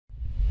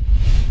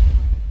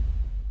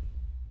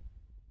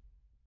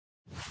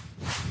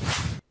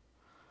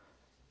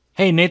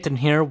Hey, Nathan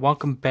here.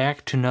 Welcome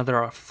back to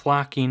another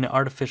flocking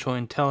artificial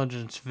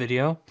intelligence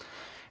video.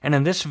 And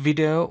in this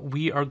video,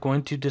 we are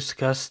going to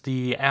discuss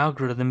the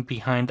algorithm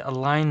behind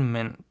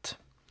alignment.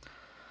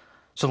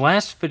 So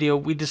last video,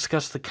 we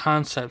discussed the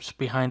concepts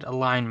behind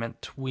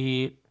alignment.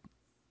 We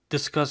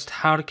discussed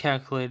how to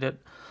calculate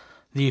it,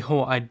 the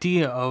whole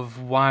idea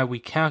of why we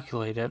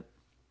calculate it,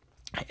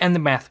 and the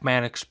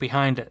mathematics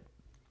behind it.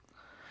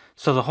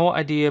 So the whole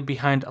idea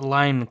behind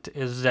alignment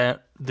is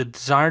that the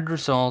desired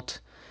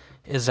result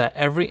is that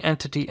every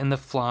entity in the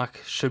flock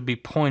should be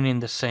pointing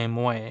the same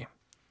way.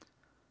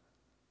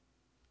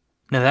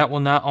 Now that will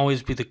not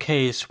always be the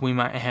case. We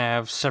might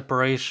have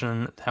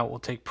separation that will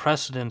take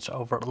precedence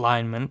over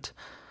alignment,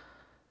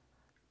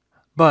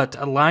 but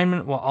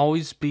alignment will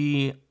always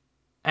be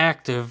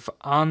active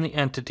on the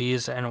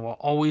entities and it will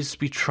always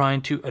be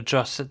trying to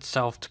adjust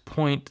itself to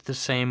point the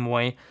same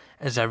way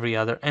as every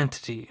other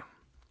entity.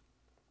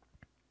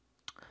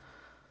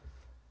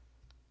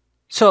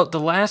 So the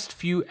last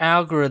few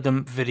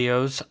algorithm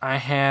videos, I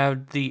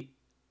had the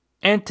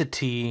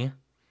entity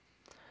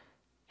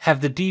have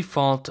the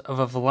default of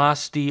a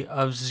velocity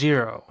of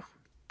 0.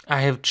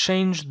 I have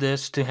changed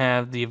this to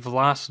have the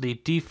velocity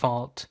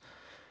default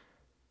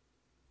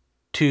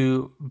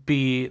to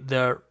be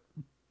the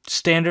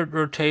standard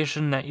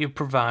rotation that you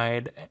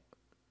provide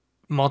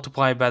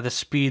multiplied by the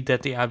speed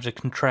that the object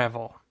can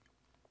travel.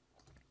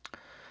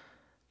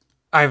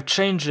 I've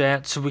changed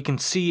that so we can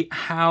see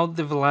how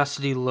the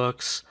velocity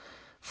looks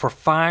for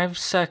 5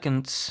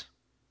 seconds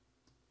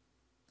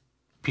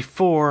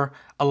before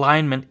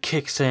alignment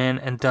kicks in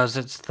and does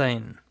its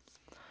thing.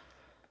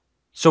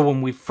 So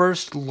when we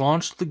first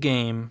launch the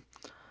game,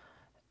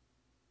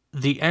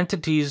 the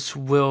entities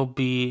will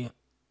be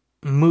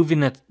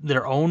moving at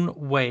their own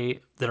way,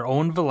 their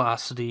own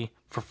velocity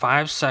for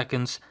 5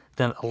 seconds,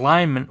 then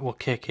alignment will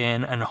kick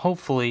in and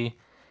hopefully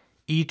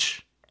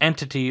each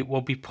entity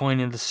will be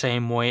pointing the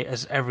same way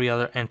as every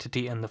other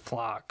entity in the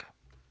flock.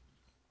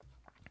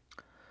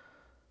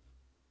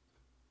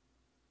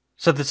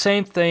 So the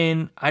same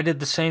thing, I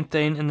did the same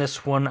thing in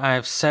this one. I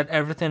have set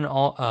everything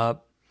all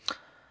up.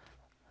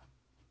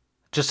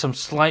 Just some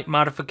slight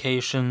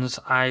modifications.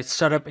 I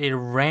set up a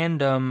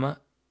random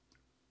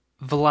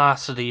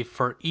velocity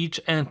for each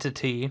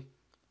entity.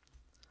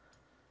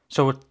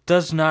 So it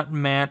does not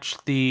match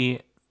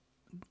the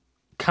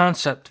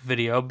concept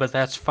video, but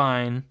that's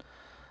fine.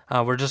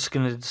 We're just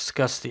going to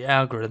discuss the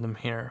algorithm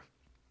here.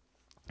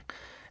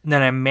 And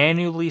then I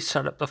manually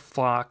set up the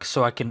flock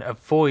so I can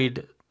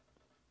avoid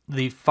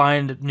the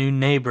find new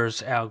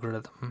neighbors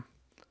algorithm.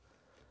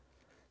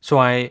 So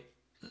I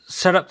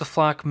set up the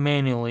flock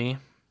manually,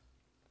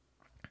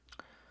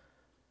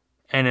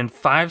 and in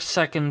 5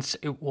 seconds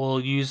it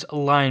will use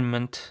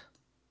alignment,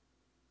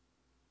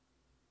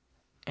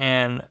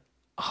 and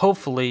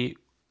hopefully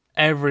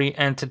every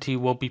entity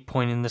will be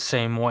pointing the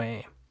same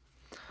way.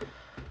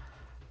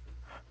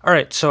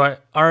 Alright, so I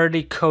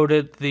already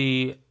coded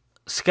the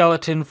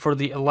skeleton for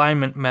the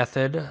alignment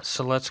method,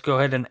 so let's go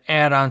ahead and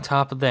add on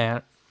top of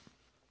that.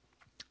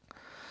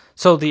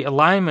 So the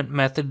alignment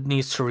method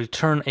needs to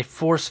return a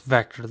force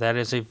vector, that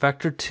is a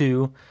vector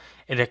 2.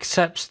 It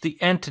accepts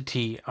the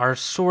entity, our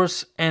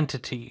source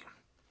entity.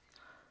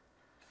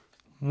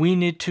 We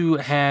need to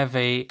have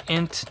a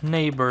int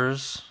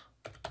neighbors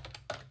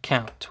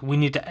count. We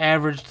need to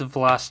average the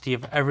velocity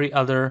of every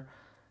other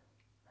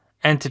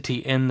entity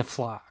in the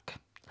flock.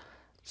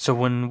 So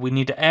when we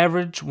need to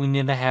average, we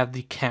need to have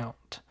the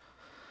count.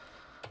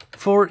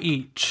 For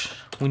each,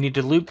 we need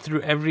to loop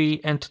through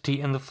every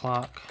entity in the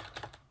flock.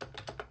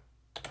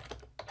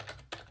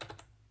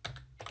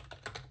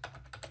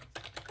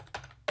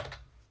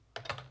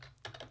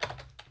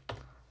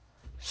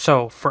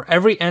 So for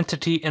every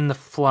entity in the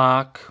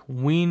flock,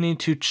 we need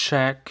to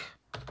check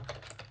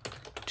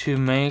to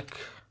make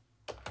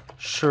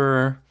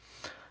sure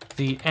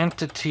the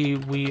entity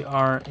we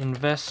are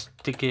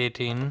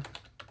investigating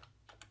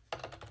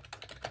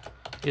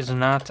is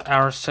not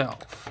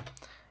ourself.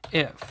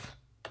 If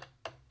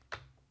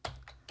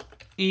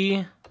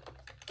E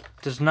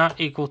does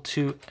not equal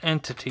to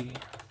entity,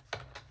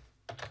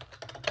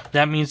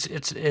 that means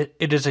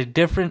it is a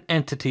different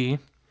entity.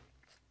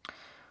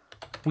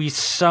 We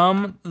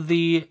sum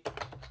the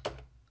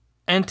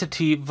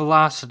entity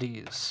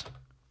velocities.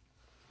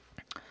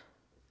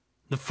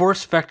 The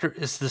force vector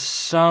is the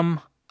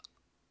sum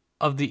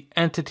of the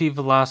entity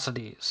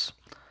velocities.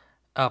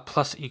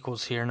 Plus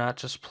equals here, not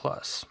just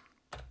plus.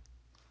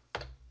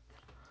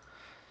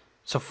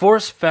 So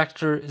force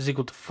vector is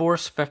equal to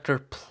force vector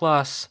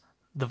plus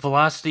the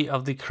velocity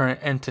of the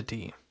current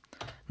entity.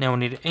 Now we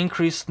need to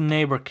increase the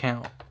neighbor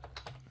count.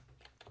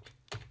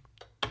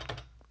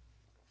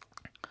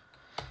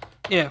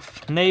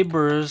 If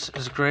neighbors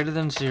is greater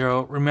than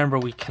 0, remember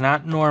we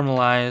cannot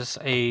normalize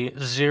a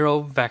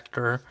 0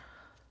 vector.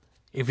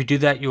 If you do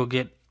that, you will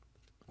get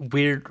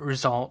weird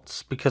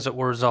results because it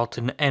will result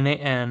in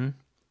NaN,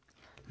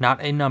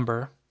 not a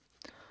number.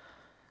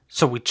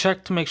 So we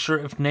check to make sure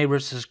if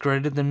neighbors is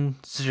greater than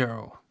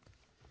 0.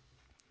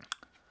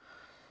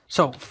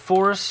 So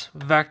force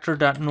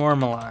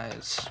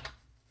vector.normalize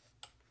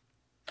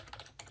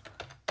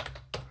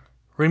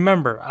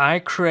Remember, I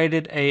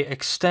created a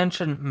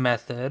extension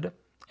method,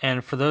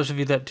 and for those of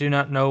you that do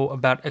not know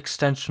about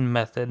extension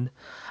method,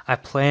 I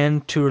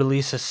plan to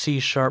release a C#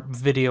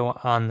 video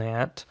on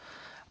that.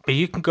 But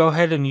you can go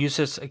ahead and use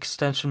this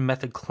extension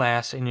method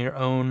class in your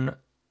own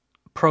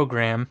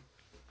program.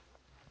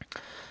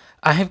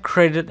 I have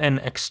created an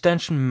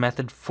extension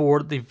method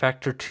for the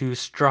vector2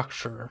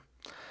 structure.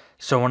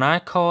 So when I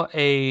call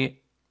a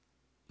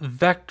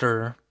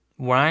vector,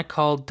 when I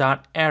call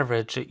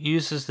 .average, it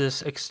uses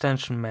this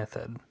extension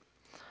method.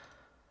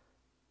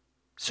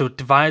 So it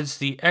divides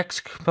the x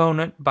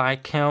component by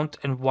count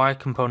and y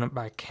component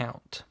by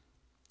count.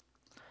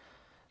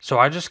 So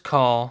I just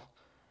call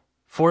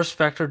force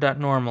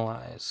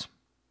vector.normalize.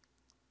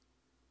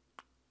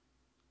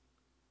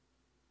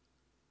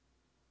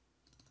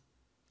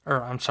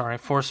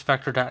 Force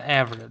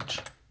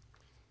vector.average.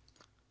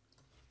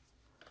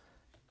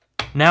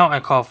 Now I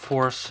call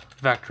force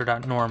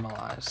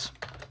vector.normalize.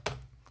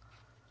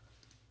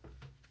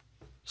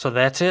 So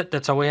that's it.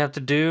 That's all we have to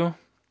do.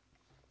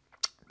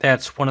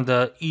 That's one of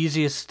the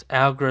easiest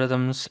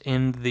algorithms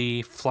in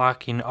the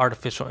flocking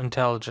artificial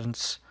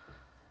intelligence.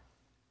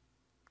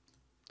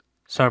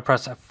 So I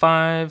press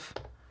F5.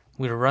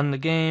 We run the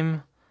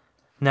game.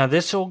 Now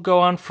this will go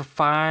on for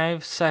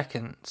 5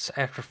 seconds.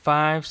 After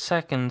 5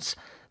 seconds,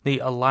 the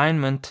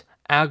alignment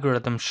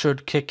algorithm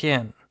should kick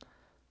in.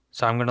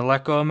 So I'm going to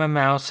let go of my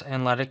mouse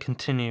and let it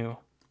continue.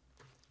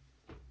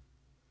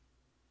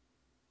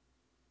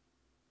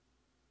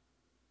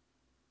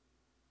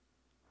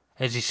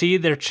 As you see,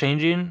 they're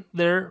changing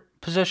their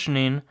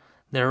positioning,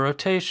 their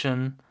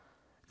rotation.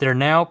 They're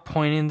now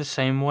pointing the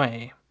same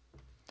way.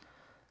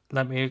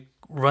 Let me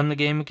run the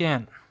game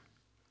again.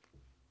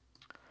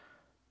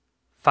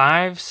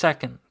 5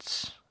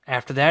 seconds.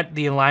 After that,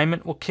 the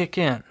alignment will kick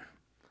in.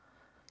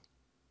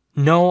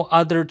 No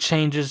other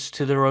changes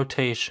to the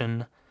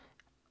rotation.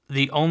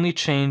 The only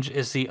change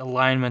is the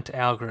alignment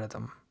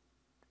algorithm.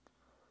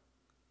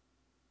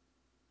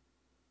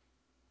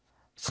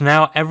 So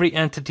now every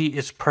entity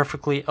is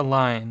perfectly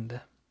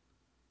aligned.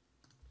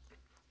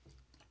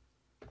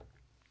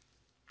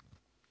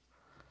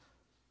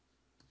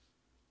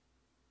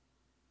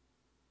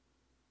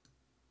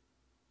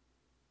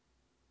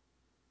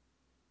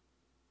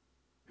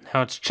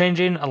 Now it's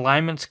changing,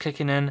 alignment's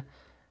kicking in.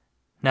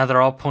 Now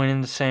they're all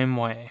pointing the same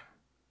way.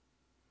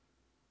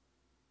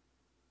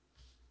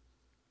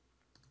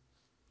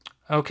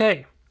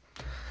 Okay,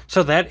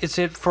 so that is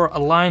it for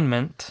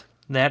alignment.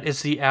 That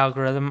is the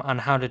algorithm on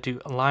how to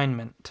do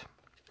alignment.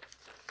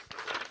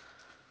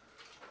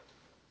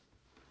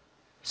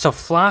 So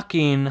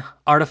flocking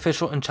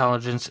artificial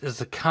intelligence is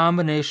the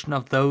combination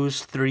of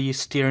those 3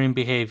 steering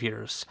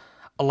behaviors: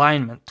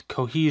 alignment,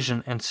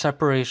 cohesion, and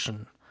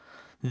separation.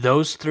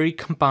 Those 3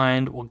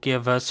 combined will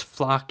give us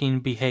flocking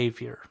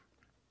behavior.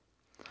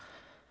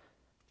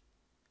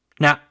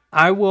 Now,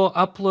 I will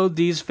upload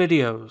these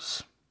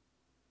videos.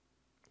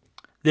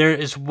 There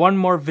is one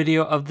more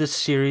video of this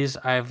series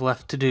I have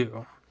left to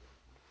do.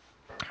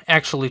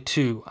 Actually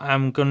 2.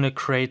 I'm going to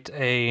create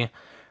a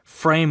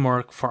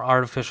framework for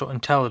artificial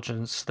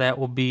intelligence. That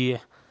will be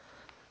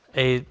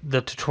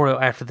the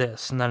tutorial after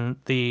this. And then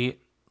the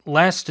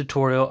last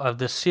tutorial of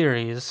this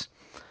series,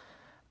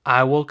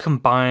 I will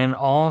combine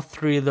all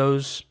 3 of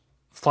those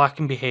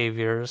flocking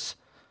behaviors.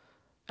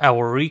 I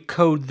will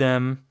recode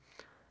them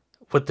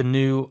with the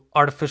new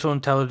artificial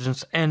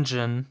intelligence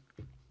engine,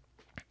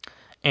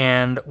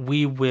 and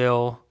we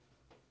will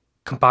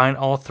combine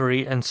all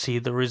 3 and see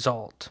the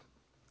result.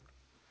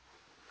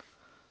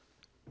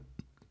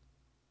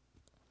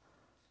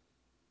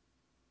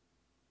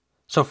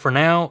 So for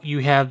now, you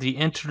have the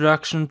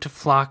introduction to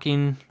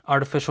flocking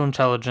artificial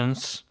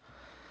intelligence,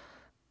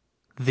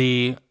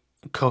 the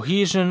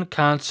cohesion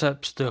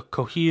concepts, the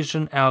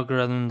cohesion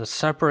algorithm, the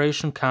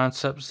separation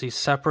concepts, the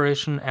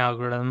separation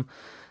algorithm,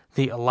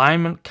 the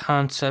alignment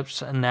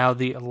concepts, and now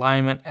the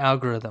alignment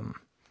algorithm.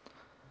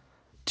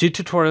 2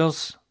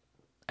 tutorials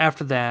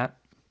after that,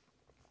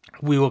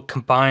 we will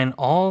combine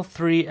all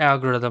 3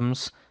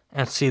 algorithms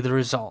and see the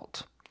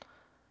result.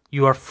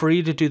 You are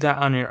free to do that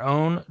on your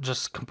own.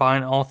 Just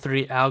combine all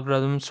 3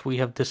 algorithms we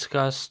have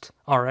discussed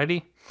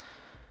already.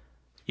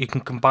 You can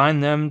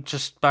combine them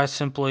just by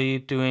simply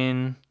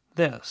doing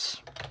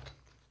this.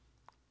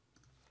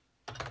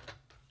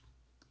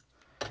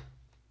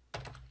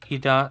 E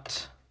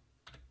dot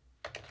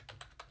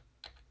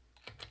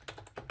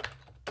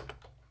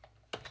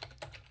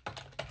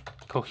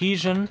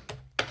cohesion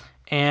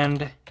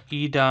and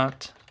E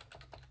dot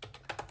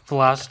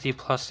velocity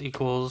plus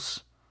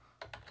equals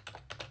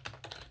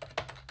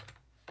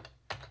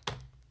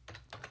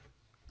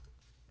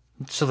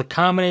so the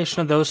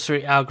combination of those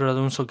 3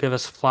 algorithms will give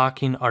us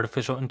flocking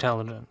artificial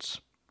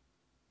intelligence.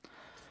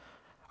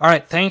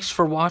 Alright, thanks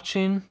for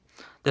watching.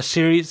 The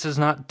series is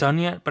not done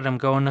yet, but I'm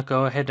going to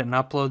go ahead and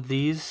upload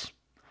these.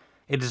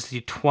 It is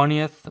the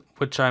 20th,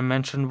 which I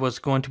mentioned was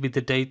going to be the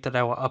date that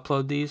I will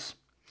upload these.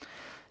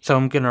 So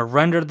I'm going to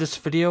render this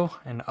video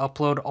and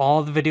upload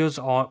all the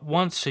videos all at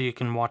once so you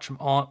can watch them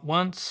all at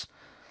once.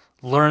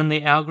 Learn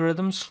the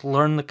algorithms,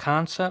 learn the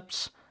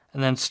concepts,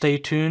 and then stay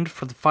tuned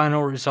for the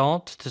final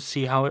result to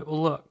see how it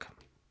will look.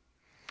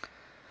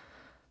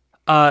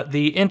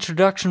 The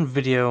introduction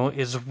video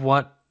is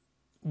what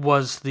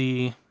was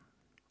the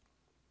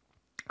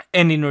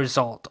ending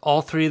result.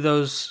 All three of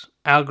those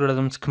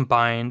algorithms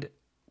combined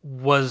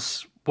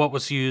was what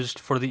was used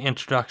for the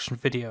introduction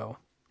video.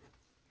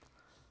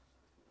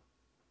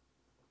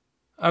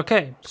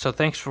 Okay, so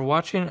thanks for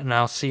watching, and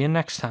I'll see you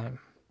next time.